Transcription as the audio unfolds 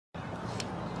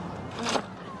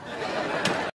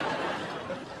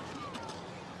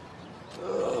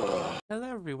Hello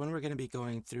everyone, we're going to be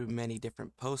going through many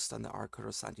different posts on the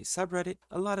Nijisanji subreddit.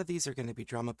 A lot of these are going to be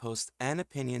drama posts and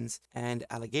opinions and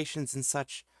allegations and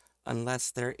such.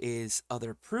 Unless there is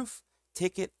other proof,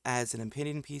 take it as an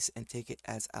opinion piece and take it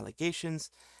as allegations,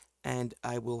 and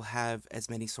I will have as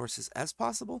many sources as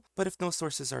possible. But if no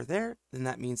sources are there, then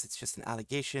that means it's just an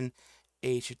allegation,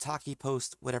 a shiitake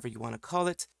post, whatever you want to call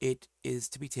it. It is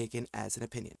to be taken as an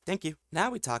opinion. Thank you.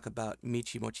 Now we talk about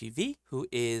Michimochievee, who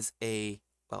is a,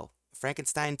 well,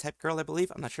 Frankenstein type girl, I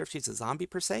believe. I'm not sure if she's a zombie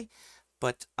per se,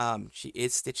 but she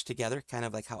is stitched together, kind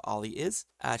of like how Ollie is.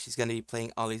 She's going to be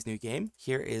playing Ollie's new game.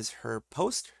 Here is her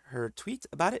post, her tweet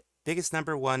about it. Biggest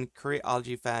 #1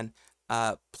 Koreology fan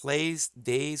plays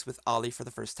Days with Ollie for the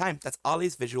first time. That's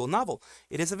Ollie's visual novel.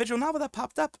 It is a visual novel that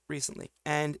popped up recently,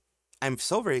 and I'm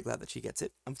so very glad that she gets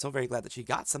it. I'm so very glad that she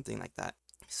got something like that.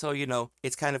 So, you know,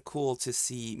 it's kind of cool to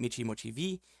see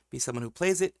Michimochievee be someone who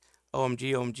plays it.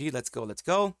 OMG, OMG, let's go, let's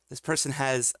go. This person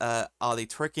has Ollie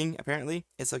twerking, apparently.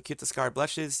 It's so cute the Scar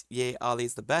blushes. Yay,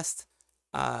 Ollie's the best.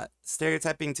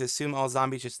 Stereotyping to assume all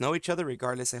zombies just know each other.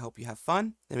 Regardless, I hope you have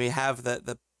fun. Then we have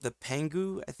the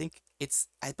Pengu.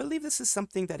 I believe this is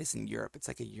something that is in Europe. It's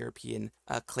like a European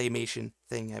claymation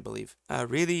thing, I believe.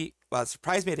 Really, well, it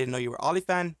surprised me. I didn't know you were Ollie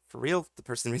fan. For real, the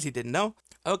person really didn't know.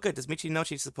 Oh, good. Does Michi know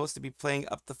she's supposed to be playing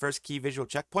up the first key visual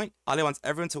checkpoint? Ollie wants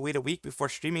everyone to wait a week before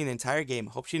streaming the entire game.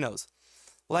 Hope she knows.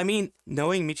 Well, I mean,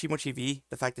 knowing Michimochievee,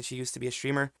 the fact that she used to be a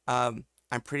streamer,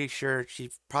 I'm pretty sure she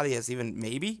probably has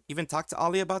maybe even talked to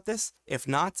Ollie about this. If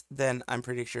not, then I'm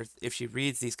pretty sure if she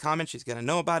reads these comments, she's going to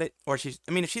know about it. Or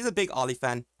if she's a big Ollie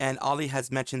fan and Ollie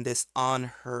has mentioned this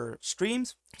on her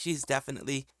streams, she's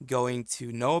definitely going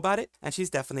to know about it. And she's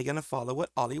definitely going to follow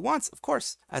what Ollie wants, of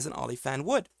course, as an Ollie fan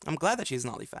would. I'm glad that she's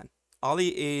an Ollie fan.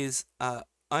 Ollie is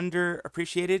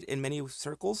underappreciated in many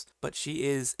circles, but she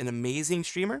is an amazing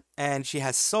streamer and she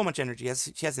has so much energy.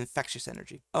 She has infectious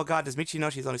energy. Oh god, does Michi know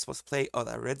she's only supposed to play? Oh,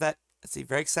 I read that. Let's see,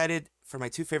 very excited for my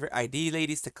two favorite ID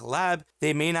ladies to collab.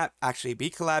 They may not actually be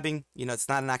collabing. You know, it's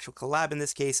not an actual collab in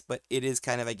this case, but it is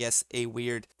kind of, I guess, a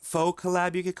weird faux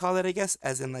collab, you could call it, I guess,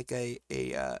 as in like a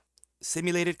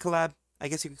simulated collab, I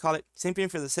guess you could call it. Same thing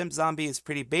for the Simp Zombie is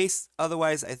pretty base.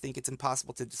 Otherwise, I think it's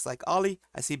impossible to dislike Ollie.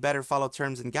 I see better follow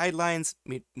terms and guidelines.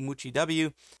 Muchi W.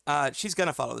 She's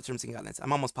gonna follow the terms and guidelines.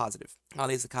 I'm almost positive.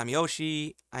 Ollie's the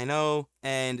Kamiyoshi. I know.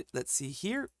 And let's see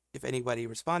here if anybody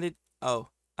responded. Oh,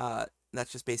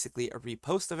 that's just basically a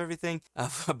repost of everything.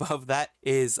 Above that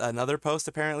is another post,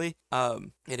 apparently.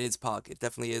 It is Pog. It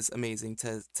definitely is amazing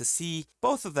to see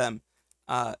both of them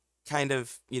kind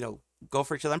of, you know, go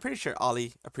for each other. I'm pretty sure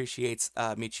Ollie appreciates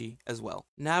Michi as well.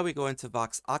 Now we go into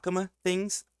Vox Akuma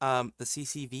things. The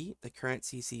CCV, the current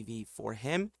CCV for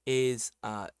him is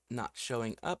not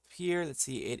showing up here. Let's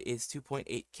see, it is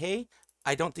 2.8K.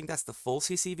 I don't think that's the full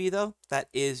CCV though. That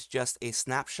is just a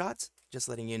snapshot. Just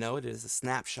letting you know, it is a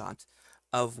snapshot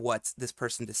of what this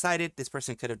person decided. This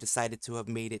person could have decided to have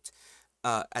made it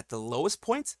at the lowest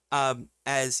point,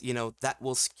 as you know, that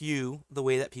will skew the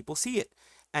way that people see it.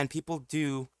 And people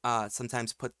do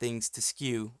sometimes put things to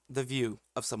skew the view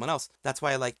of someone else. That's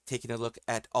why I like taking a look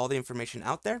at all the information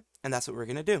out there, and that's what we're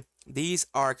going to do. These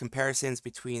are comparisons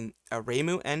between a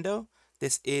Reimu Endo.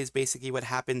 This is basically what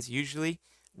happens usually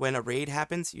when a raid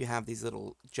happens. You have these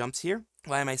little jumps here.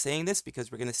 Why am I saying this? Because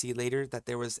we're going to see later that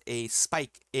there was a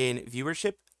spike in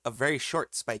viewership, a very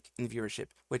short spike in viewership,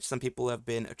 which some people have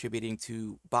been attributing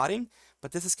to botting.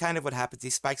 But this is kind of what happens.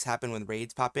 These spikes happen when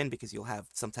raids pop in because you'll have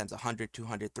sometimes 100,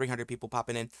 200, 300 people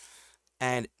popping in.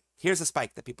 And here's a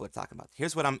spike that people are talking about.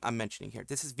 Here's what I'm mentioning here.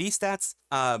 This is VStats.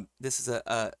 This is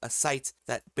a site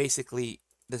that basically,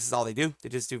 this is all they do. They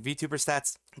just do VTuber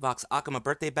stats. Vox Akuma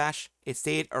Birthday Bash. It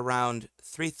stayed around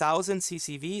 3,000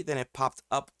 CCV. Then it popped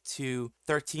up to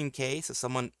 13K. So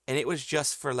someone, and it was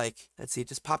just for like, let's see, it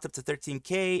just popped up to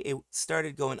 13K. It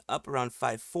started going up around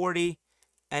 540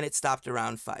 and it stopped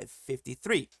around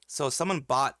 553. So someone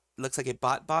bought, looks like it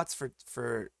bought bots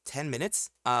for 10 minutes.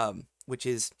 Which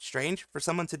is strange for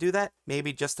someone to do that.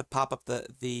 Maybe just to pop up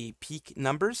the peak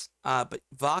numbers. But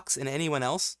Vox and anyone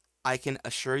else, I can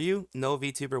assure you, no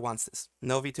VTuber wants this.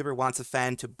 No VTuber wants a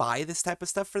fan to buy this type of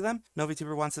stuff for them. No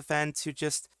VTuber wants a fan to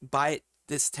just buy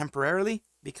this temporarily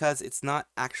because it's not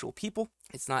actual people.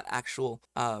 It's not actual,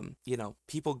 you know,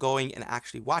 people going and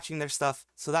actually watching their stuff.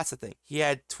 So that's the thing. He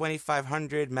had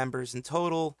 2,500 members in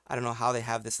total. I don't know how they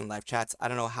have this in live chats. I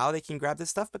don't know how they can grab this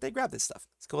stuff, but they grab this stuff.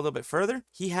 Let's go a little bit further.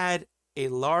 He had a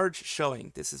large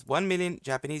showing. This is 1 million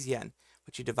Japanese yen,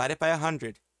 which you divide it by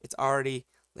 100. It's already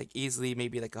like easily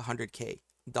maybe like $100K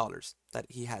that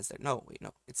he has there. No, wait,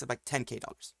 no. It's about $10K.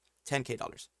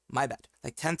 $10K. My bad.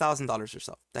 Like $10,000 or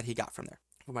so that he got from there.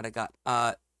 From what I got.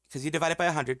 because you divide it by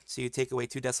 100, so you take away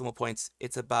 2 decimal points,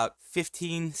 it's about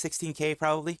 15, 16K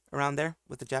probably around there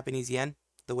with the Japanese yen,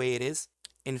 the way it is.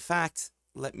 In fact,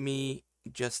 let me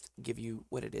just give you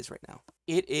what it is right now.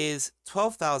 It is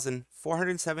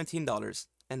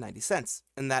 $12,417.90,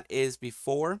 and that is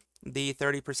before the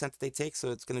 30% that they take,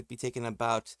 so it's going to be taking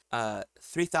about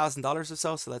 $3,000 or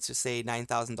so, so let's just say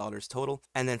 $9,000 total,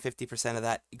 and then 50% of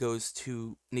that goes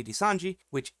to Nijisanji,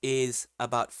 which is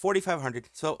about $4,500,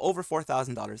 so over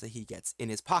 $4,000 that he gets in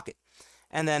his pocket.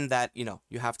 And then that, you know,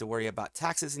 you have to worry about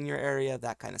taxes in your area,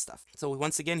 that kind of stuff. So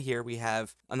once again, here we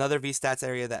have another VStats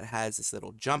area that has this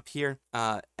little jump here.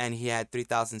 And he had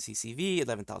 3,000 CCV,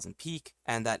 11,000 peak.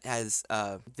 And that has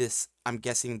this, I'm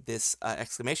guessing this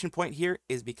exclamation point here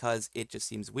is because it just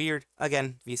seems weird.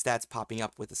 Again, VStats popping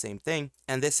up with the same thing.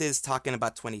 And this is talking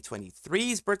about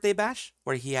 2023's birthday bash,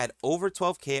 where he had over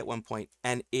 12K at one point.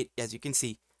 And it, as you can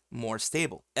see, more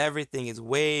stable. Everything is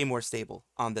way more stable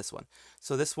on this one.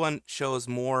 So this one shows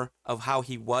more of how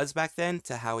he was back then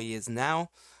to how he is now.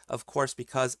 Of course,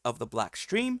 because of the black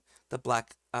stream, the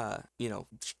black, you know,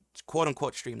 quote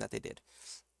unquote stream that they did.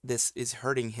 This is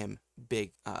hurting him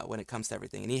big when it comes to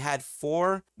everything. And he had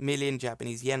 4 million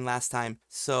Japanese yen last time.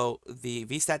 So the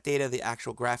VStat data, the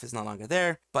actual graph is no longer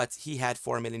there, but he had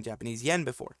 4 million Japanese yen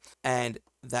before. And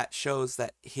that shows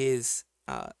that his,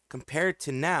 compared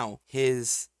to now,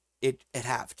 his, it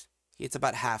halved. It's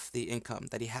about half the income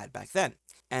that he had back then.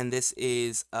 And this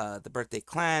is the birthday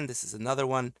clan. This is another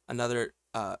one, another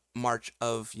March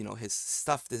of, you know, his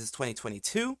stuff. This is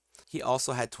 2022. He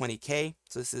also had 20K.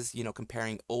 So this is, you know,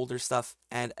 comparing older stuff.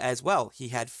 And as well, he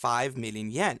had 5 million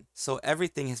yen. So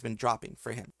everything has been dropping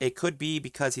for him. It could be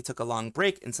because he took a long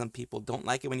break, and some people don't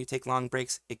like it when you take long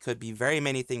breaks. It could be very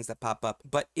many things that pop up,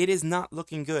 but it is not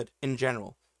looking good in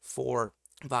general for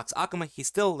Vox Akuma. He's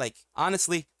still, like,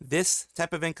 honestly, this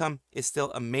type of income is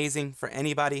still amazing for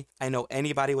anybody. I know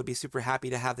anybody would be super happy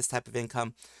to have this type of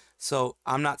income. So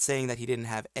I'm not saying that he didn't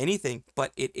have anything,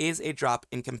 but it is a drop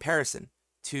in comparison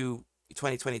to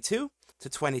 2022 to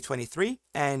 2023.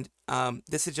 And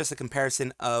this is just a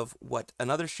comparison of what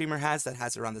another streamer has that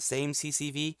has around the same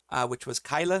CCV, which was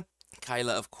Kyla.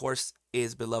 Kyla, of course,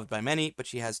 is beloved by many, but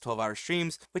she has 12-hour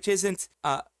streams, which isn't,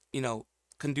 you know,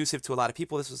 conducive to a lot of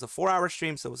people. This was a 4-hour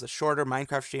stream, so it was a shorter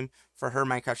Minecraft stream. For her,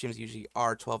 Minecraft streams usually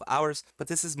are 12 hours, but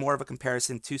this is more of a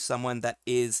comparison to someone that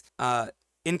is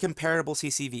incomparable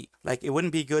CCV. Like, it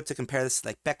wouldn't be good to compare this to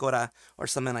like Pekora or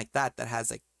something like that that has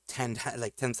like 10,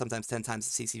 sometimes 10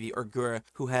 times the CCV, or Gura,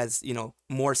 who has, you know,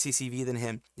 more CCV than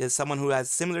him. There's someone who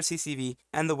has similar CCV,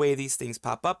 and the way these things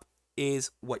pop up is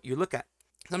what you look at.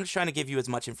 So I'm just trying to give you as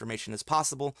much information as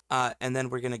possible, and then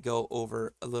we're going to go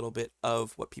over a little bit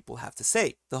of what people have to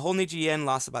say. The whole Niji Yen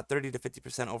lost about 30 to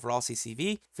 50% overall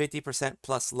CCV, 50%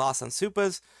 plus loss on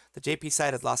Supas. The JP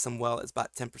side has lost some well, it's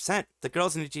about 10%. The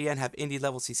girls in Niji Yen have indie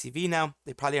level CCV now.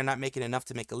 They probably are not making enough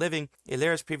to make a living.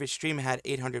 Illyra's previous stream had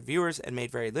 800 viewers and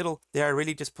made very little. They are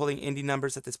really just pulling indie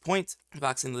numbers at this point.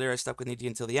 Vox and Illyra stuck with Niji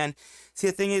until the end. See,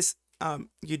 the thing is,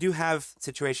 you do have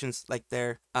situations like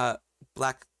their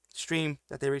black stream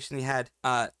that they recently had.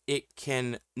 It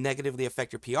can negatively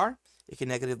affect your PR. It can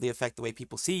negatively affect the way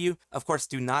people see you. Of course,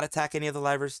 do not attack any of the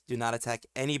livers. Do not attack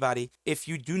anybody. If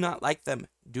you do not like them,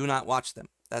 do not watch them.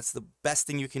 That's the best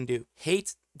thing you can do.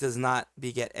 Hate does not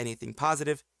beget anything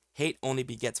positive. Hate only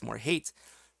begets more hate.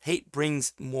 Hate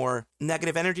brings more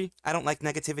negative energy. I don't like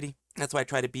negativity. That's why I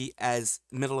try to be as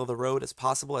middle of the road as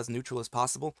possible, as neutral as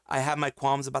possible. I have my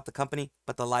qualms about the company,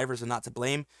 but the livers are not to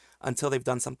blame until they've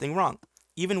done something wrong.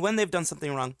 Even when they've done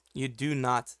something wrong, you do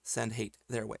not send hate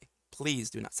their way. Please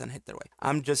do not send hate their way.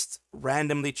 I'm just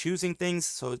randomly choosing things,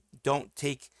 so don't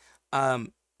take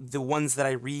the ones that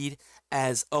I read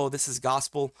as, oh, this is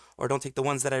gospel, or don't take the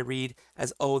ones that I read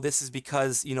as, oh, this is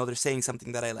because, you know, they're saying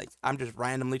something that I like. I'm just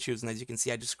randomly choosing. As you can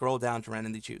see, I just scroll down to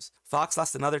randomly choose. Fox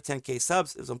lost another 10K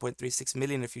subs. It was 1.36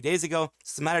 million a few days ago.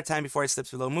 It's a matter of time before he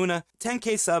slips below Muna.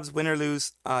 10K subs, win or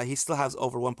lose. He still has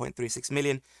over 1.36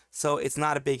 million. So it's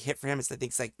not a big hit for him. I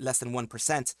think it's like less than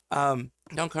 1%.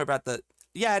 Don't care about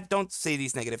don't say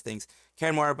these negative things.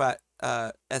 Care more about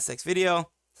SX video.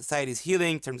 Society's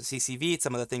healing in terms of CCV,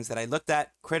 some of the things that I looked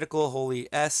at. Critical, holy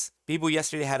S. Bibu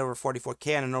yesterday had over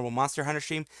 44K on a normal Monster Hunter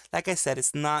stream. Like I said,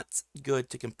 it's not good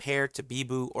to compare to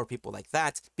Bibu or people like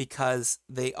that because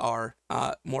they are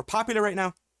more popular right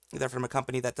now. They're from a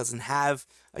company that doesn't have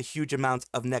a huge amount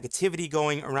of negativity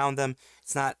going around them.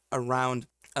 It's not around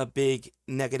a big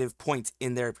negative point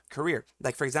in their career.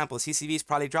 Like, for example, CCV's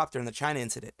probably dropped during the China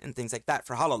incident and things like that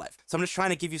for Hololive. So I'm just trying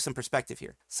to give you some perspective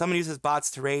here. Someone uses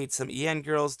bots to raid some EN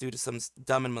girls due to some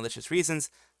dumb and malicious reasons.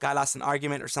 Guy lost an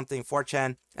argument or something in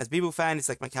 4chan. As Bibu fan, it's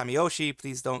like my Kamiyoshi.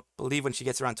 Please don't believe when she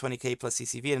gets around 20k plus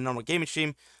CCV in a normal gaming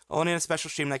stream. Only in a special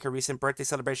stream like her recent birthday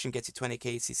celebration gets you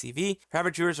 20k CCV. Her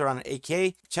average viewers are around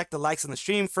 8k. Check the likes on the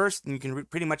stream first, and you can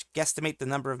pretty much guesstimate the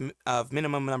number of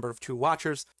minimum number of true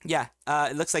watchers. Yeah,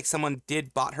 it looks like someone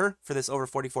did bot her for this over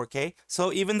 44k.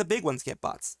 So even the big ones get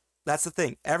bots. That's the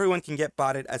thing. Everyone can get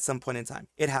botted at some point in time.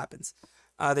 It happens.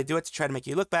 They do it to try to make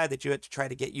you look bad. They do it to try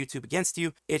to get YouTube against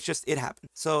you. It's just, it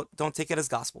happened. So don't take it as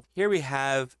gospel. Here we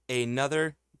have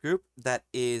another group that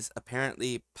is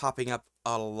apparently popping up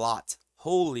a lot.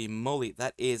 Holy moly,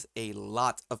 that is a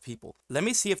lot of people. Let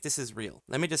me see if this is real.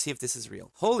 Let me just see if this is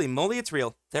real. Holy moly, it's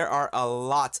real. There are a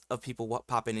lot of people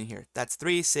popping in here. That's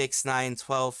 3, 6, 9,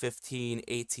 12, 15,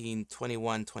 18,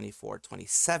 21, 24,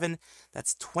 27.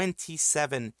 That's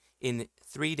 27 in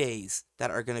 3 days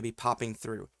that are going to be popping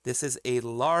through. This is a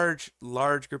large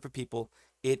group of people.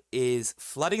 It is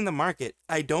flooding the market.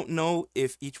 I don't know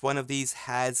if each one of these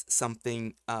has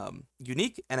something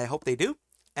unique, and I hope they do.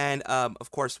 And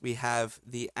of course, we have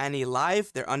the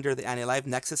AniLive. They're under the AniLive.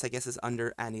 Nexas, I guess, is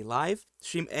under AniLive.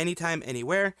 Stream anytime,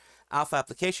 anywhere. Alpha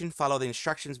application. Follow the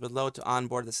instructions below to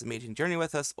onboard this amazing journey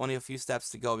with us. Only a few steps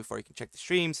to go before you can check the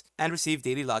streams and receive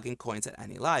daily login coins at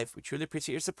AniLive. We truly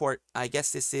appreciate your support. I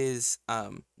guess this is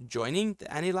joining the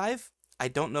AniLive. I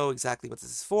don't know exactly what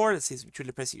this is for. It says we truly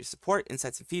appreciate your support,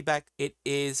 insights, and feedback. It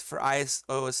is for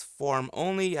iOS form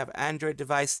only. You have an Android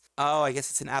device. Oh, I guess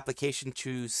it's an application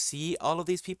to see all of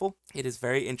these people. It is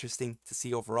very interesting to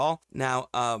see overall. Now,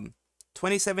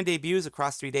 27 debuts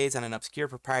across 3 days on an obscure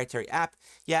proprietary app.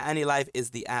 Yeah, AniLive is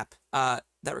the app.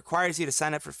 That requires you to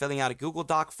sign up for filling out a Google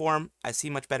Doc form. I see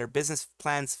much better business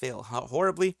plans fail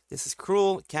horribly. This is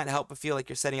cruel. Can't help but feel like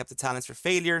you're setting up the talents for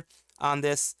failure on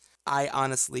this. I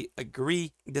honestly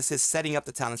agree. This is setting up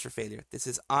the talents for failure. This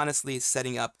is honestly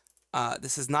setting up,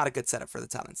 this is not a good setup for the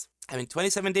talents. Having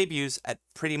 27 debuts at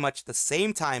pretty much the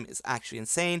same time is actually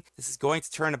insane. This is going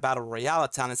to turn a battle royale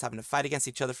of talents having to fight against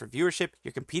each other for viewership.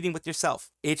 You're competing with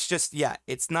yourself. It's just, yeah,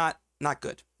 it's not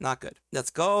good. Not good. Let's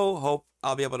go. Hope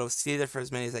I'll be able to see there for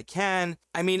as many as I can.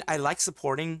 I mean, I like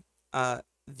supporting the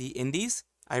indies.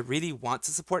 I really want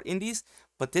to support indies,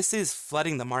 but this is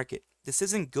flooding the market. This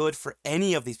isn't good for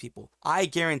any of these people. I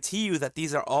guarantee you that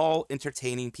these are all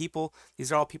entertaining people.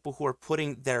 These are all people who are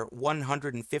putting their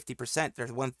 150%, their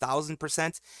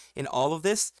 1000% in all of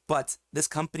this. But this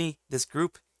company, this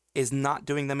group, is not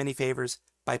doing them any favors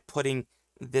by putting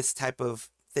this type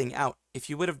of thing out. If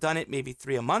you would have done it maybe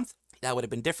 3 a month, that would have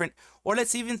been different. Or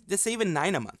let's say even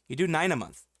 9 a month. You do 9 a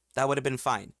month. That would have been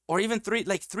fine. Or even 3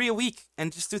 a week,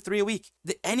 and just do 3 a week.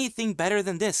 Anything better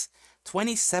than this.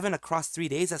 27 across 3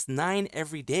 days, that's 9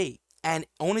 every day. And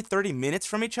only 30 minutes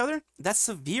from each other? That's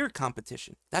severe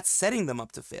competition. That's setting them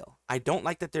up to fail. I don't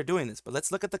like that they're doing this, but let's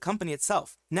look at the company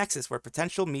itself. Nexas, where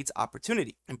potential meets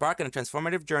opportunity. Embark on a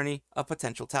transformative journey of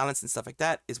potential talents and stuff like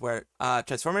that is where,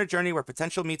 transformative journey where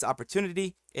potential meets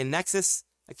opportunity. In Nexas,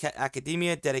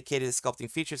 academia dedicated to sculpting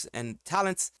features and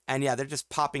talents. And yeah, they're just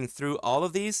popping through all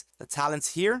of these. The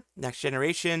talents here, next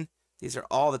generation. These are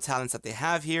all the talents that they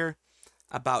have here.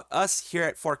 About us, here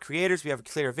at 4Creators, we have a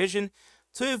clear vision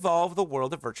to evolve the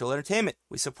world of virtual entertainment.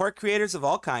 We support creators of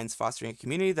all kinds, fostering a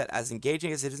community that as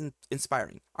engaging as it is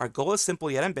inspiring. Our goal is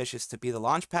simple yet ambitious, to be the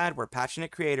launchpad where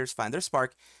passionate creators find their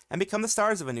spark and become the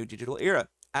stars of a new digital era.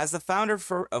 As the founder of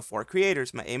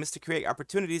 4Creators, my aim is to create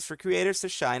opportunities for creators to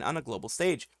shine on a global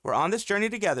stage. We're on this journey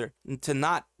together to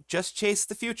not just chase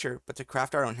the future, but to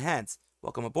craft our own hands.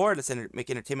 Welcome aboard. Let's make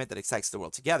entertainment that excites the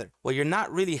world together. Well, you're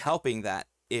not really helping that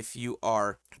if you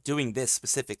are doing this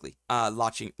specifically.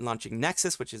 Launching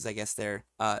Nexas, which is, I guess, their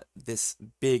this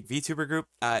big VTuber group.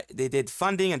 They did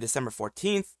funding on December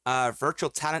 14th. Virtual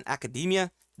Talent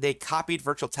Academia. They copied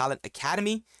Virtual Talent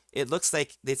Academy. It looks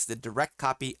like it's the direct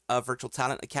copy of Virtual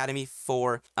Talent Academy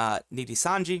for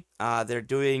Nijisanji. They're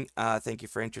doing, thank you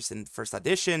for interest in first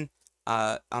audition.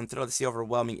 I'm thrilled to see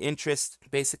overwhelming interest.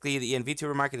 Basically, the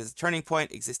VTuber market is a turning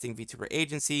point. Existing VTuber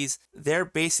agencies, they're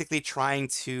basically trying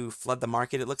to flood the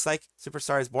market, it looks like.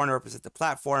 Superstar is born to represent the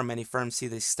platform. Many firms see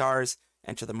these stars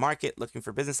enter the market looking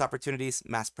for business opportunities.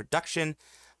 Mass production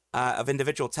of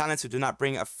individual talents who do not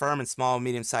bring a firm, and small,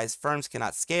 medium-sized firms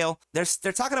cannot scale. They're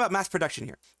talking about mass production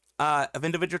here. Of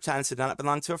individual talents who do not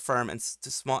belong to a firm, and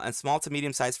small to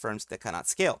medium-sized firms that cannot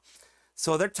scale.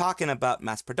 So they're talking about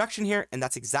mass production here, and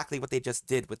that's exactly what they just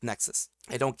did with Nexas.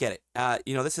 I don't get it.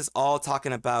 This is all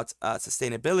talking about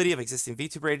sustainability of existing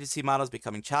VTuber agency models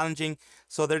becoming challenging.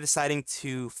 So they're deciding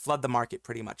to flood the market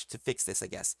pretty much to fix this, I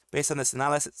guess. Based on this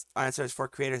analysis, our answers for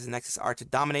creators in Nexas are to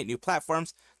dominate new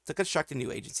platforms to construct a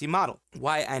new agency model.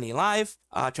 Why AniLive?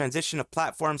 Transition of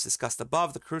platforms discussed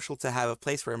above, the crucial to have a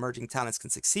place where emerging talents can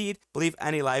succeed. Believe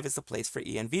AniLive is the place for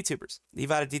EN VTubers.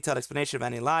 Leave out a detailed explanation of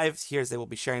AniLive. Here's they will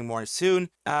be sharing more soon.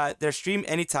 They're streamed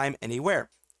anytime, anywhere.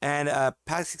 And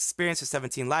past experience with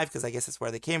 17 Live, because I guess that's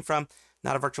where they came from.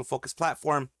 Not a virtual focus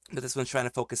platform, but this one's trying to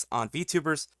focus on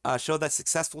VTubers. Show that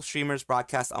successful streamers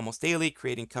broadcast almost daily,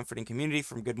 creating comforting community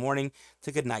from good morning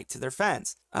to good night to their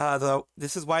fans. Though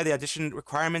this is why the audition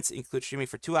requirements include streaming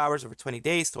for 2 hours over 20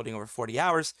 days, totaling over 40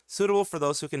 hours, suitable for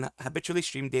those who can habitually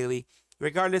stream daily,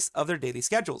 regardless of their daily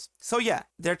schedules. So yeah,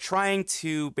 they're trying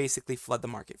to basically flood the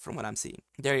market from what I'm seeing.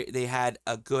 They had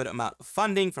a good amount of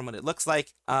funding from what it looks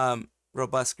like.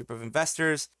 Robust group of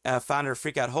investors, founder of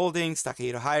Freakout Holdings,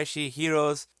 Takahiro Hayashi,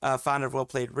 Heroes, founder of Well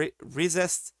Played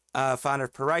Resist, founder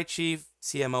of Paraichi,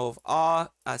 CMO of Awe,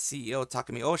 CEO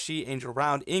Takumi Oshi, Angel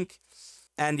Round Inc.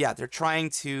 And yeah, they're trying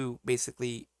to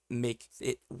basically make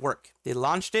it work. They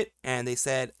launched it and they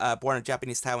said, born a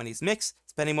Japanese-Taiwanese mix,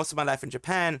 spending most of my life in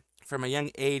Japan. From a young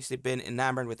age, they've been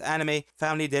enamored with anime.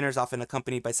 Family dinners often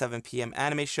accompanied by 7 p.m.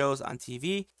 anime shows on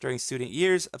TV. During student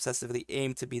years, obsessively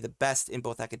aimed to be the best in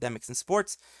both academics and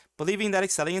sports, believing that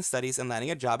excelling in studies and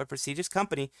landing a job at a prestigious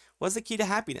company was the key to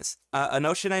happiness, a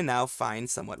notion I now find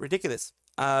somewhat ridiculous.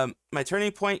 My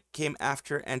turning point came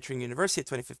after entering university at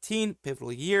 2015,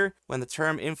 pivotal year, when the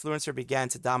term influencer began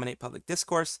to dominate public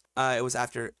discourse. It was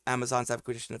after Amazon's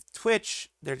acquisition of Twitch.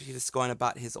 He's just going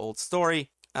about his old story.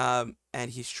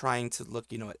 And he's trying to look,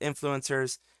 at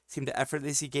influencers seem to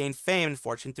effortlessly gain fame and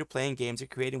fortune through playing games or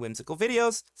creating whimsical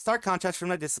videos. Stark contrast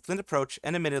from a disciplined approach,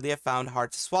 and admittedly I found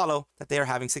hard to swallow that they are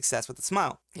having success with a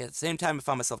smile. Yet at the same time, I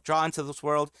found myself drawn to this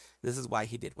world. This is why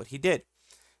he did what he did.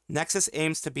 Nexas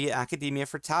aims to be academia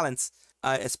for talents,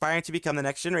 aspiring to become the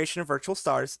next generation of virtual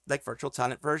stars, like virtual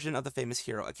talent version of the famous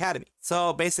Hero Academy.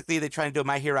 So basically, they're trying to do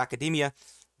My Hero Academia,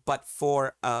 but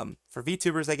for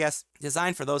VTubers, I guess,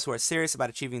 designed for those who are serious about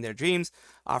achieving their dreams,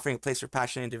 offering a place where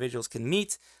passionate individuals can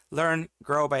meet, learn,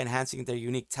 grow by enhancing their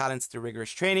unique talents through rigorous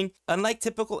training. Unlike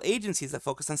typical agencies that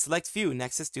focus on select few,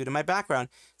 Nexas, due to my background,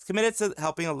 is committed to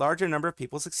helping a larger number of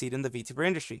people succeed in the VTuber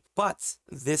industry. But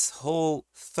this whole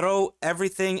throw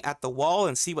everything at the wall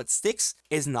and see what sticks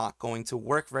is not going to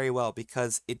work very well,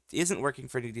 because it isn't working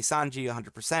for Nijisanji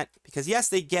 100%. Because yes,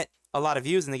 they get a lot of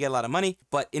views and they get a lot of money,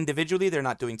 but individually they're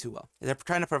not doing too well. They're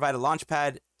trying to provide a launch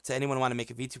pad to anyone who want to make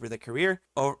a VTuber their career.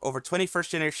 Over 20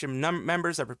 first-generation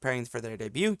members are preparing for their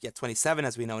debut, yet 27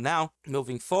 as we know now.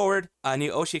 Moving forward,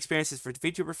 new Oshi experiences for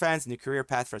VTuber fans, new career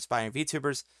path for aspiring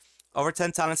VTubers. Over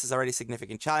 10 talents is already a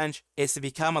significant challenge. It's to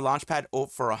become a launchpad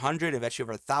for 100, eventually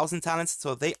over 1,000 talents.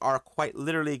 So they are quite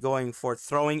literally going for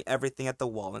throwing everything at the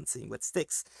wall and seeing what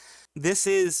sticks.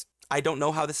 I don't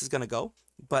know how this is going to go,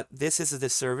 but this is a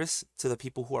disservice to the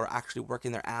people who are actually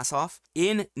working their ass off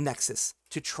in Nexas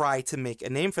to try to make a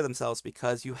name for themselves,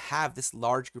 because you have this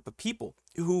large group of people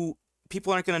who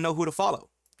people aren't going to know who to follow.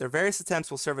 Their various attempts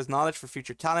will serve as knowledge for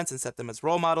future talents and set them as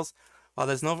role models.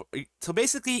 So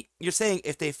basically, you're saying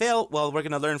if they fail, well, we're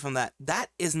going to learn from that. That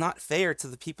is not fair to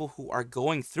the people who are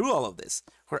going through all of this,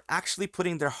 who are actually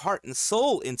putting their heart and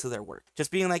soul into their work. Just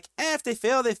being like, if they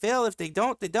fail, they fail. If they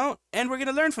don't, they don't. And we're going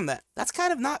to learn from that. That's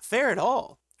kind of not fair at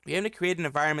all. We aim to create an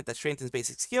environment that strengthens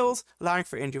basic skills, allowing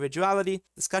for individuality.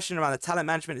 Discussion around the talent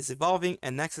management is evolving,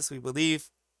 and Nexus, we believe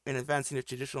in advancing the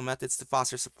traditional methods to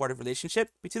foster a supportive relationship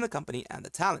between the company and the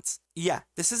talents. Yeah,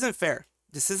 this isn't fair.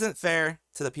 This isn't fair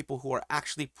to the people who are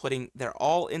actually putting their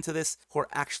all into this, who are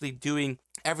actually doing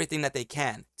everything that they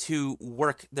can to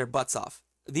work their butts off.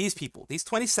 These people, these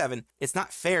 27, it's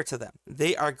not fair to them.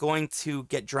 They are going to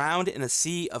get drowned in a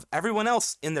sea of everyone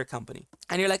else in their company.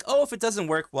 And you're like, oh, if it doesn't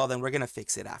work, well, then we're going to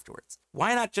fix it afterwards.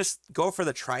 Why not just go for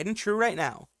the tried and true right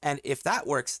now? And if that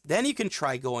works, then you can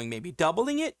try going, maybe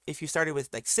doubling it. If you started with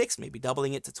like 6, maybe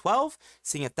doubling it to 12,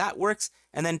 seeing if that works,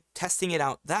 and then testing it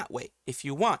out that way if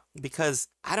you want. Because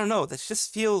I don't know, this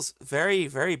just feels very,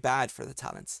 very bad for the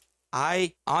talents.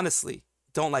 I honestly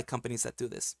don't like companies that do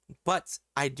this. But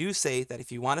I do say that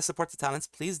if you want to support the talents,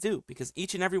 please do, because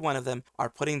each and every one of them are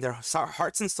putting their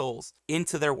hearts and souls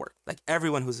into their work, like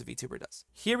everyone who's a VTuber does.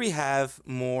 Here we have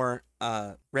more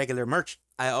regular merch.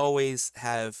 I always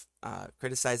have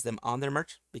criticized them on their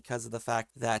merch because of the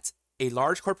fact that a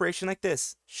large corporation like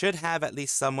this should have at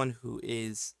least someone who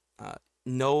is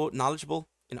knowledgeable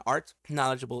in art,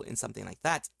 knowledgeable in something like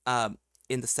that.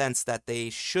 In the sense that they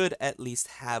should at least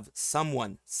have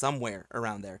someone somewhere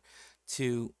around there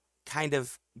to kind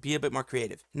of be a bit more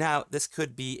creative. Now, this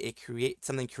could be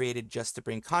something created just to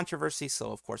bring controversy,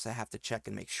 so of course I have to check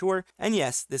and make sure. And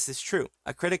yes, this is true.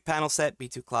 A critic panel set,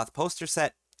 B2 cloth poster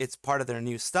set, it's part of their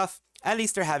new stuff. At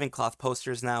least they're having cloth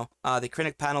posters now. The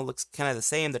acrylic panel looks kind of the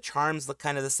same. The charms look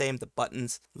kind of the same. The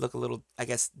buttons look a little, I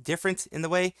guess, different in the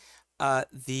way.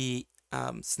 The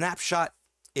snapshot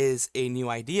is a new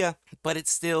idea, but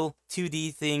it's still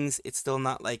 2D things. It's still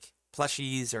not like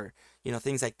plushies or, you know,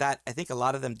 things like that. I think a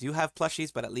lot of them do have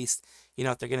plushies, but at least, you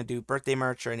know, if they're going to do birthday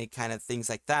merch or any kind of things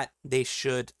like that, they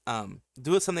should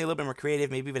do something a little bit more creative,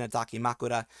 maybe even a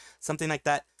dakimakura, something like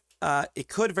that. It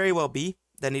could very well be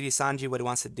that Nijisanji, what it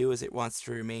wants to do is it wants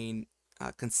to remain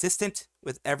consistent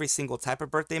with every single type of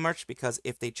birthday merch, because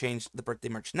if they change the birthday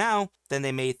merch now, then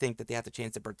they may think that they have to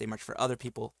change the birthday merch for other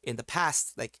people in the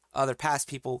past, like other past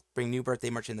people bring new birthday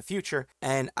merch in the future.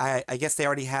 And I guess they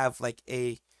already have like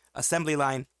a assembly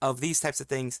line of these types of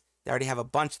things. They already have a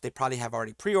bunch they probably have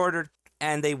already pre-ordered,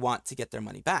 and they want to get their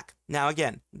money back. Now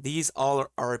again, these all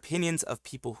are opinions of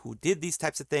people who did these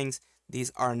types of things.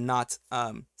 These are not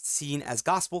seen as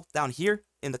gospel. Down here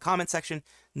in the comment section,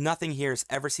 nothing here is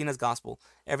ever seen as gospel.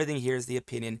 Everything here is the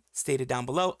opinion stated down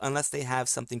below, unless they have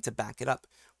something to back it up,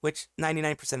 which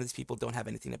 99% of these people don't have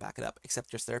anything to back it up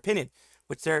except just their opinion,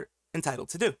 which they're entitled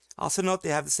to do. Also note they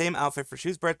have the same outfit for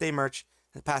Shu's birthday merch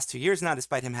the past 2 years now,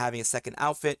 despite him having a second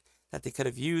outfit that they could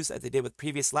have used as they did with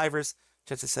previous livers,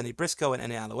 such as Sunny Briscoe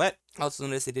and Alouette. Also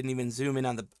notice they didn't even zoom in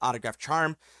on the autograph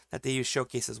charm that they use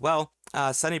showcase as well.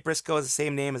 Sunny Briscoe is the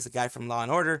same name as the guy from Law &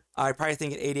 Order. I probably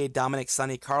think at 88 Dominic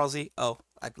Sunny Carlsey. Oh,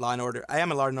 at Law & Order. I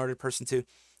am a Law & Order person too.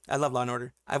 I love Law &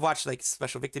 Order. I've watched like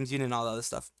Special Victims Unit and all that other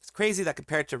stuff. It's crazy that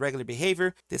compared to regular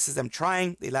behavior, this is them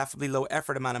trying the laughably low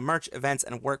effort amount of merch, events,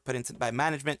 and work put into by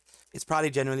management. It's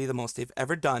probably genuinely the most they've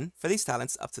ever done for these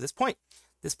talents up to this point.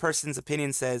 This person's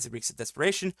opinion says it reeks of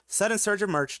desperation. Sudden surge of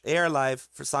merch, AniLive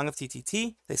for Song of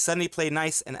TTT. They suddenly play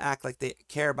nice and act like they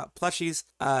care about plushies,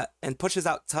 and pushes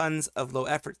out tons of low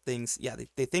effort things. Yeah,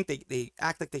 they think they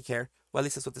act like they care. Well, at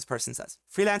least that's what this person says.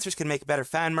 Freelancers can make better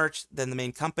fan merch than the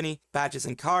main company. Badges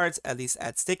and cards, at least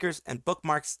add stickers and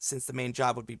bookmarks, since the main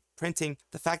job would be printing.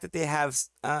 The fact that they have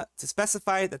to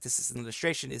specify that this is an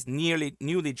illustration is nearly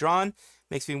newly drawn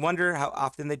makes me wonder how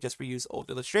often they just reuse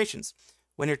old illustrations.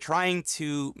 When you're trying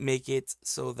to make it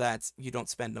so that you don't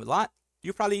spend a lot,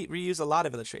 you probably reuse a lot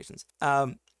of illustrations.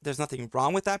 There's nothing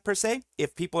wrong with that per se.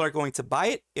 If people are going to buy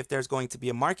it, if there's going to be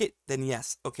a market, then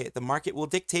yes, okay, the market will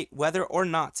dictate whether or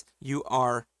not you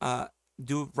are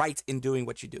do right in doing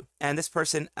what you do. And this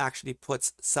person actually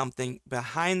puts something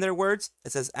behind their words.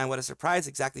 It says, and what a surprise,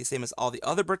 exactly the same as all the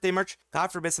other birthday merch.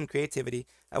 God forbid some creativity.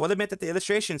 I will admit that the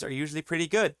illustrations are usually pretty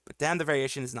good, but damn, the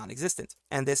variation is non-existent.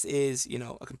 And this is, you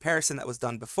know, a comparison that was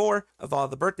done before of all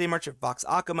the birthday merch of Vox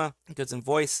Akuma, Goods and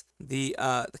Voice, the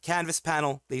canvas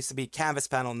panel. They used to be canvas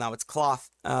panel, now it's cloth.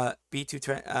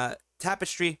 B2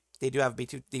 tapestry. They do have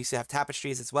B2. They used to have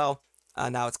tapestries as well.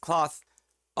 Now it's cloth.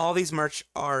 All these merch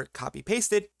are copy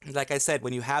pasted. Like I said,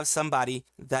 when you have somebody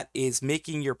that is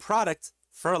making your product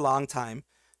for a long time,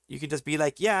 you can just be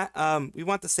like, yeah, we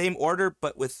want the same order,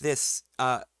 but with this,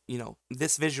 you know,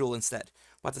 this visual instead.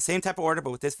 We want the same type of order,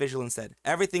 but with this visual instead.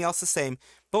 Everything else the same,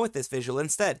 but with this visual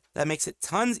instead. That makes it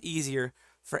tons easier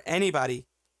for anybody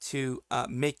to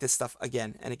make this stuff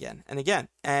again and again and again.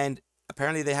 And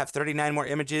apparently they have 39 more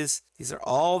images. These are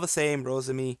all the same.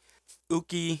 Rosemi,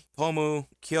 Uki, Pomu,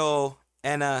 Khyo,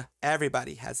 Enna,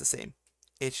 everybody has the same.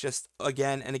 It's just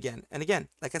again and again and again.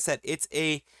 Like I said, it's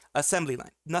a assembly line.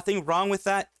 Nothing wrong with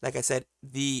that. Like I said,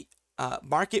 the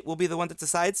market will be the one that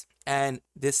decides. And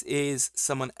this is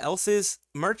someone else's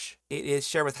merch. It is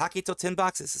shared with Hakito Tin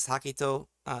Box. This is Hakito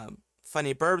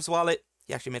Funny Burbs wallet.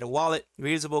 He actually made a wallet.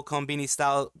 Reusable Konbini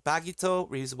style bagito,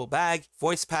 reusable bag,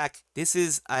 voice pack. This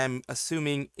is, I'm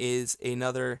assuming, is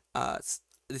another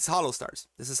it's Hollow Stars.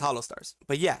 This is Hollow Stars.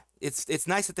 But yeah, it's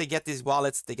nice that they get these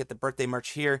wallets. They get the birthday merch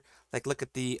here. Like, look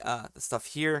at the stuff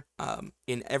here.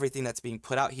 In everything that's being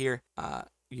put out here,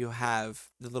 you have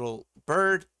the little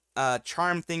bird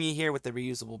charm thingy here with the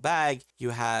reusable bag. You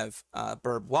have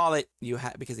Burb wallet. You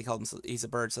have, because he called himself, he's a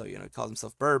bird, so you know he calls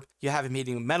himself Burb. You have him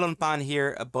eating a melon pan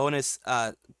here, a bonus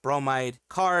bromide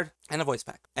card, and a voice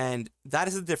pack. And that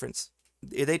is the difference.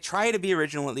 They try to be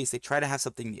original, at least. They try to have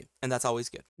something new, and that's always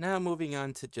good. Now moving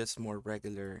on to just more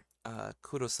regular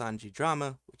Kurosanji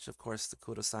drama, which of course the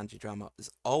Kurosanji drama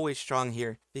is always strong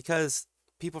here because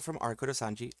people from our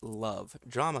Kurosanji love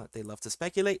drama. They love to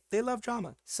speculate. They love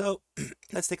drama. So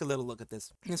let's take a little look at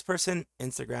this. This person,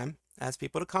 Instagram, asks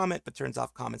people to comment, but turns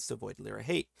off comments to avoid lyra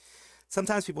hate.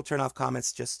 Sometimes people turn off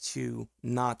comments just to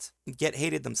not get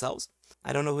hated themselves.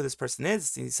 I don't know who this person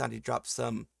is. Nijisanji dropped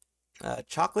some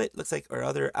chocolate, looks like, or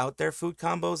other out there food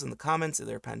combos in the comments of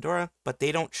their Pandora, but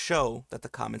they don't show that the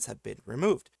comments have been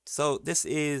removed. So this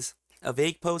is a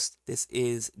vague post. This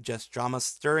is just drama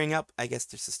stirring up, I guess,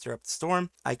 just to stir up the storm.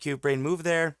 IQ brain move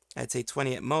there. I'd say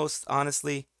 20 at most,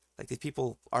 honestly. Like, these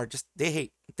people are just,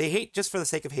 they hate just for the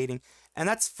sake of hating, and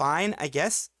that's fine, I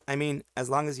guess. I mean, as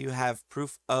long as you have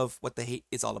proof of what the hate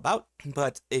is all about.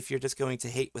 But if you're just going to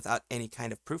hate without any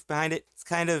kind of proof behind it, it's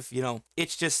kind of, you know,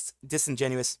 it's just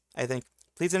disingenuous, I think.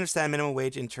 Please understand, minimum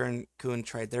wage intern Kun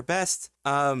tried their best.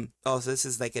 Oh, so this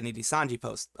is like a Nijisanji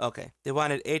post. Okay. They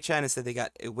wanted Achan, instead they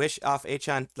got a wish off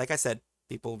Achan. Like I said,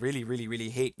 people really, really, really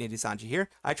hate Nijisanji here.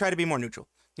 I try to be more neutral.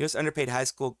 He was underpaid high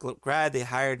school grad. They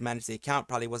hired, managed the account,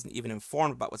 probably wasn't even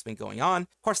informed about what's been going on.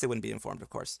 Of course they wouldn't be informed, of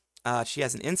course. She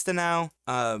has an Insta now.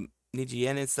 Nijien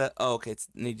Insta. Oh, okay, it's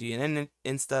Nijien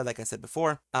Insta, like I said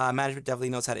before. Management definitely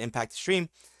knows how to impact the stream.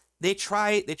 They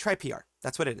try PR.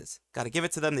 That's what it is. Got to give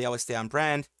it to them. They always stay on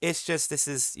brand. It's just, this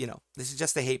is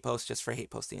just a hate post just for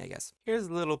hate posting, I guess. Here's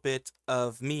a little bit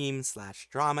of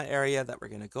meme/drama area that we're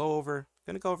going to go over.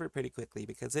 Going to go over it pretty quickly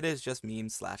because it is just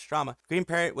meme/drama. Green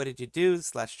Parrot, what did you do?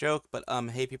 /joke. But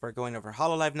hey, people are going over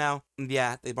Hololive now.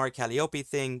 Yeah, the Mark Calliope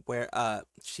thing where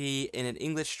she, in an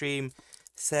English stream,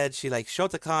 said she likes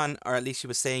Shotokan, or at least she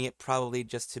was saying it probably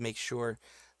just to make sure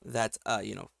that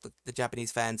the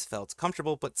Japanese fans felt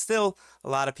comfortable. But still, a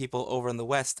lot of people over in the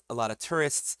West, a lot of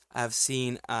tourists have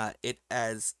seen it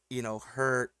as,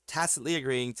 her tacitly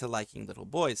agreeing to liking little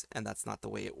boys, and that's not the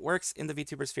way it works in the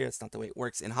VTuber sphere. It's not the way it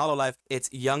works in Hololive.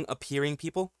 It's young appearing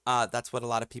people. That's what a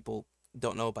lot of people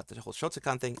don't know about the whole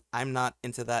Shotokan thing. I'm not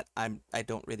into that. I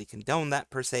don't really condone that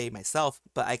per se myself,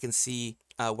 but I can see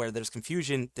where there's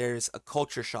confusion, there's a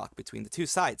culture shock between the two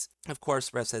sides. Of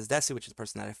course, Rev Says Desu, which is the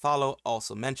person that I follow,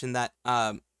 also mentioned that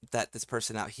that this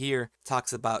person out here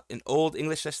talks about an old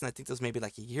English lesson. I think it was maybe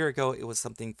like a year ago. It was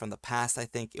something from the past, I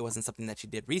think. It wasn't something that she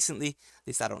did recently. At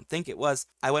least I don't think it was.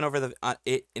 I went over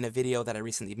it in a video that I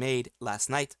recently made last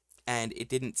night, and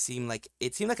it seemed like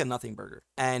a nothing burger.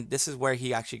 And this is where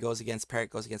he actually goes against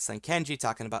Sankenji,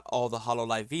 talking about all the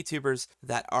Hololive VTubers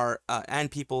that are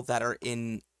and people that are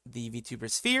in the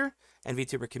VTuber sphere and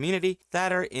VTuber community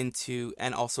that are into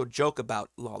and also joke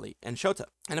about Lolly and Shota.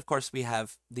 And of course, we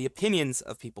have the opinions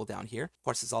of people down here. Of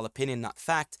course, it's all opinion, not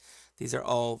fact. These are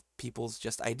all people's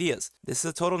just ideas. This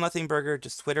is a total nothing burger,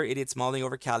 just Twitter idiots mulling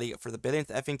over Cali for the billionth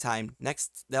effing time.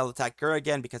 Next, they'll attack Gura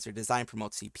again because their design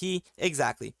promotes CP.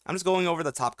 Exactly. I'm just going over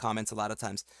the top comments a lot of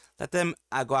times. Let them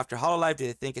go after Hololive. Do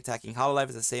they think attacking Hololive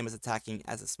is the same as attacking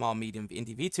as a small, medium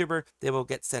indie VTuber? They will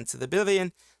get sent to the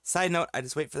billion. Side note, I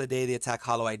just wait for the day they attack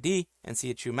Holo ID and see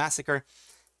a true massacre.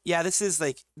 Yeah, this is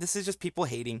just people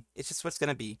hating. It's just what's going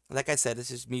to be. Like I said, this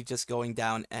is me just going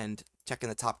down and checking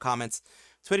the top comments.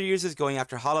 Twitter users going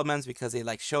after Holomans because they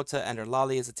like Shota and her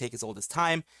lolly as a take as old as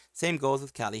time. Same goes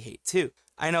with Cali hate too.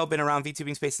 I know, been around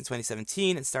VTubing space since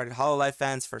 2017 and started Hololive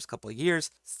fans first couple of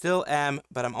years. Still am,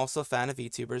 but I'm also a fan of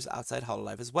VTubers outside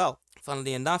Hololive as well.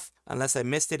 Funnily enough, unless I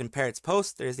missed it in Parrot's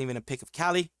post, there isn't even a pic of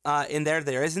Cali. In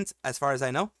there isn't, as far as I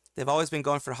know. They've always been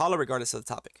going for Holo regardless of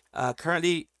the topic.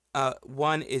 Currently,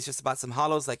 one is just about some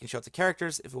holos like in Shota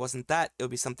characters. If it wasn't that, it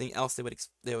would be something else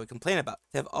they would complain about.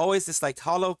 They've always disliked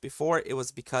Holo. Before, it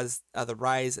was because of the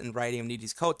rise and riding of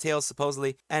Niji's coattails,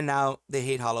 supposedly, and now they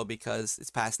hate Holo because it's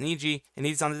past Niji, and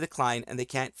Niji's on the decline, and they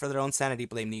can't, for their own sanity,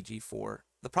 blame Niji for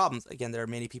the problems. Again, there are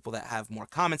many people that have more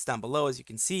comments down below, as you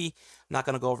can see. I'm not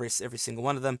going to go over every single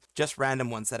one of them, just random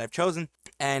ones that I've chosen.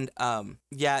 And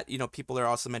yeah, people are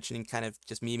also mentioning, kind of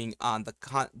just memeing on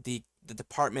the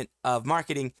department of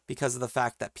marketing because of the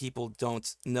fact that people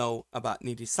don't know about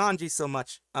Nijisanji so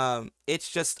much.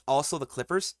 It's just also the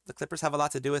Clippers. The Clippers have a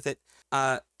lot to do with it.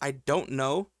 I don't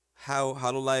know how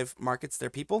Hololive markets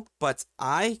their people, but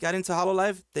I got into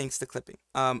Hololive thanks to clipping.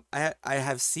 I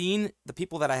have seen the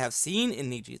people that I have seen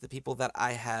in Niji, the people that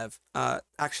I have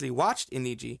actually watched in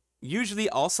Niji, usually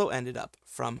also ended up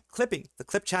from clipping. The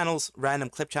clip channels, random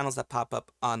clip channels that pop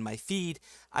up on my feed,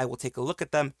 I will take a look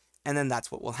at them, and then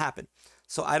that's what will happen.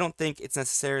 So I don't think it's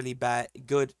necessarily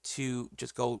good to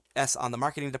just go S on the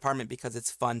marketing department because it's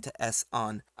fun to S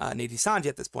on Nijisanji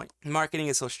at this point. Marketing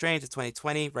is so strange. It's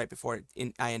 2020, right before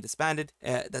IN disbanded.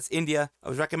 That's India. I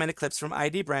was recommended clips from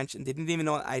ID branch and didn't even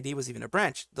know ID was even a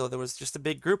branch, though there was just a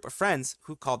big group of friends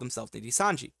who called themselves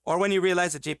Nijisanji. Or when you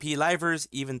realize that JP Livers,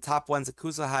 even top ones,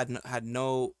 Akusa had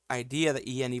no idea that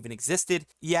EN even existed.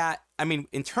 Yeah, I mean,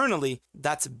 internally,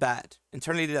 that's bad.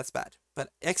 Internally, that's bad. But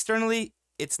externally,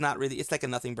 it's not really, it's like a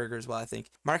nothing burger as well, I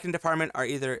think. Marketing department are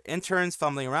either interns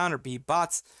fumbling around or B,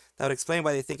 bots. That would explain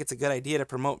why they think it's a good idea to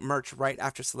promote merch right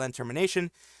after Selen termination.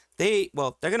 They're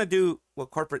going to do what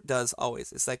corporate does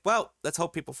always. It's like, well, let's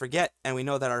hope people forget, and we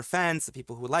know that our fans, the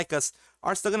people who like us,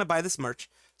 are still going to buy this merch.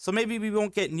 So maybe we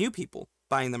won't get new people,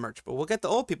 buying the merch, but we'll get the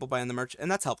old people buying the merch,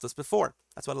 and that's helped us before.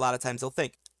 That's what a lot of times they'll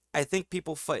think. I think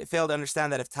people fail to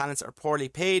understand that if talents are poorly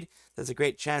paid, there's a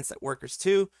great chance that workers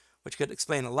too, which could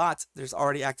explain a lot. There's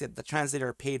already acted the translator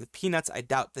are paid with peanuts. I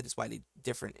doubt that is widely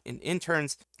different in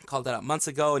interns. I called that out months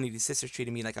ago, and Niji's sisters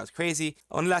treated me like I was crazy.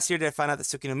 Only last year did I find out that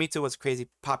Tsuki no Mito was a crazy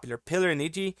popular pillar in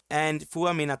Niji, and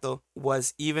Fuwa Minato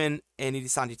was even a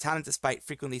Nijisanji talent, despite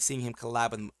frequently seeing him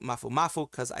collab with Mafu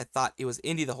Mafu, because I thought it was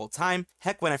indie the whole time.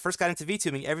 Heck, when I first got into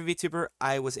VTubing, every VTuber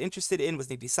I was interested in was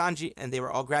Nijisanji, and they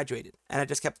were all graduated. And I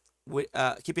just kept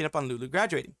keeping up on Lulu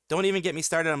graduating. Don't even get me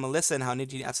started on Melissa and how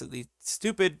Niji absolutely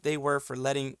stupid they were for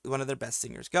letting one of their best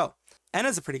singers go.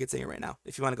 Anna's a pretty good singer right now,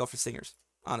 if you want to go for singers,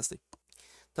 honestly.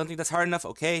 Don't think that's hard enough?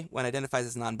 Okay, one identifies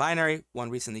as non-binary, one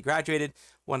recently graduated,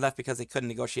 one left because they couldn't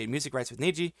negotiate music rights with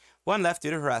Niji, one left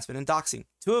due to harassment and doxing.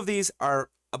 2 of these are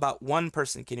about one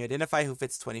person. Can you identify who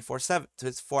fits 24/7?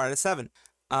 It's 4 out of 7.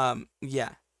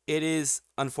 Yeah, it is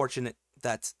unfortunate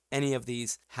that any of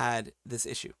these had this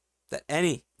issue. That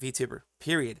any VTuber,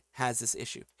 period, has this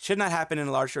issue. Should not happen in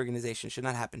a large organization, should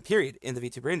not happen, period, in the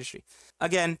VTuber industry.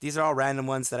 Again, these are all random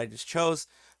ones that I just chose.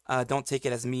 Don't take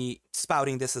it as me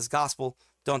spouting this as gospel.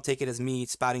 Don't take it as me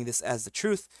spouting this as the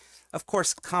truth. Of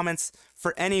course, comments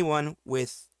for anyone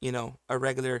with, you know, a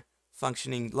regular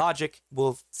functioning logic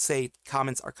will say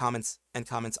comments are comments and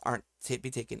comments aren't to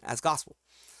be taken as gospel.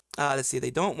 Let's see,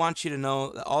 they don't want you to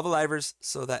know all the livers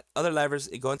so that other livers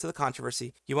go into the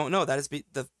controversy. You won't know. That is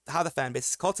how the fan base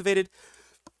is cultivated.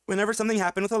 Whenever something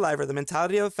happened with a liver, the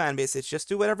mentality of a fan base is just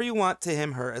do whatever you want to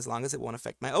him, her, as long as it won't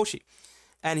affect my Oshi.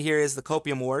 And here is the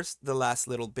Copium Wars, the last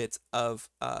little bit of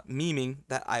memeing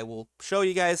that I will show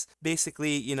you guys.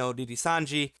 Basically, you know,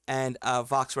 Nijisanji and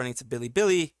Vox running to Billy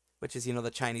Billy, which is, you know,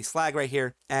 the Chinese flag right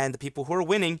here. And the people who are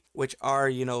winning, which are,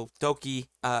 you know, Doki,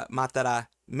 Matara,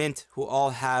 Mint, who all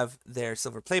have their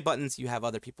silver play buttons. You have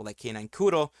other people like K9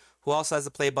 Kuro, who also has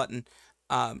a play button.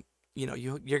 You know,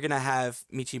 you're going to have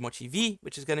Michimochievee,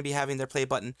 which is going to be having their play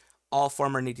button. All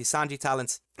former Nijisanji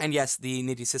talents. And yes, the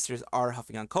Niji sisters are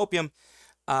huffing on copium.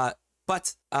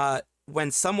 But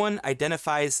when someone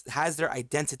has their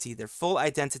identity, their full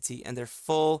identity, and their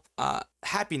full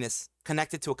happiness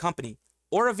connected to a company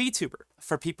or a VTuber,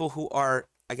 for people who are,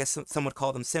 I guess some would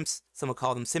call them simps, some would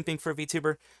call them simping for a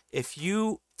VTuber. If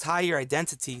you tie your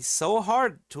identity so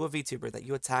hard to a VTuber that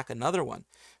you attack another one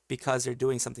because they're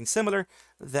doing something similar,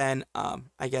 then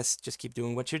I guess just keep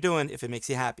doing what you're doing if it makes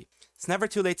you happy. It's never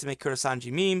too late to make Kurosanji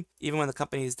meme. Even when the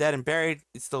company is dead and buried,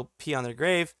 it's still pee on their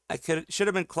grave. Should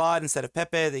have been Claude instead of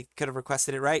Pepe. They could have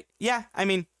requested it, right? Yeah, I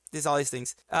mean, there's all these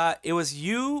things. It was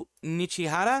you,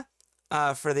 Nichihara,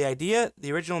 for the idea.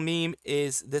 The original meme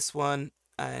is this one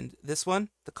and this one.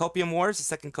 The Copium Wars, the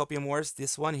second Copium Wars,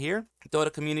 this one here.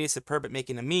 Dota community is superb at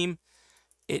making a meme.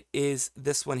 It is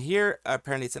this one here.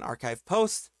 Apparently it's an archive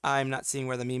post. I'm not seeing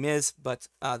where the meme is, but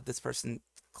this person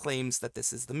claims that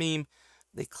this is the meme.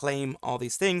 They claim all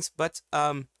these things, but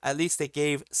at least they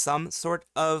gave some sort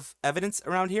of evidence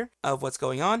around here of what's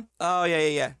going on. Oh,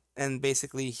 yeah. And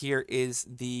basically here is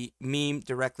the meme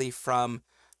directly from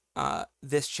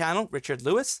this channel, Richard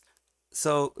Lewis.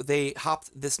 So they hopped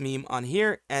this meme on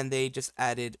here and they just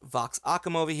added Vox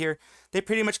Akuma over here. They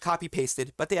pretty much copy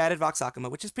pasted, but they added Vox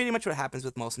Akuma, which is pretty much what happens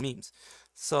with most memes.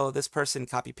 So this person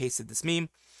copy pasted this meme.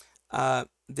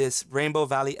 This Rainbow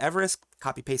Valley Everest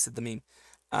copy pasted the meme.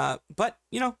 But,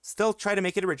 you know, still try to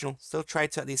make it original. Still try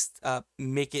to at least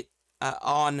make it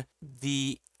on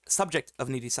the subject of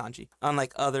Nijisanji,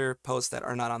 unlike other posts that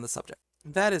are not on the subject.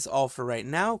 That is all for right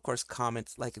now. Of course,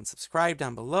 comment, like, and subscribe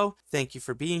down below. Thank you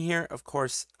for being here. Of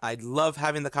course, I love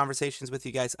having the conversations with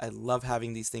you guys. I love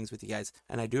having these things with you guys,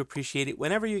 and I do appreciate it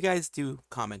whenever you guys do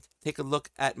comment. Take a look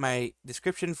at my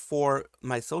description for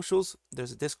my socials.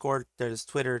 There's a Discord, there's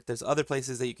Twitter, there's other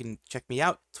places that you can check me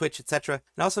out, Twitch, etc.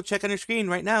 And also check on your screen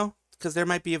right now, because there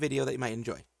might be a video that you might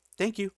enjoy. Thank you.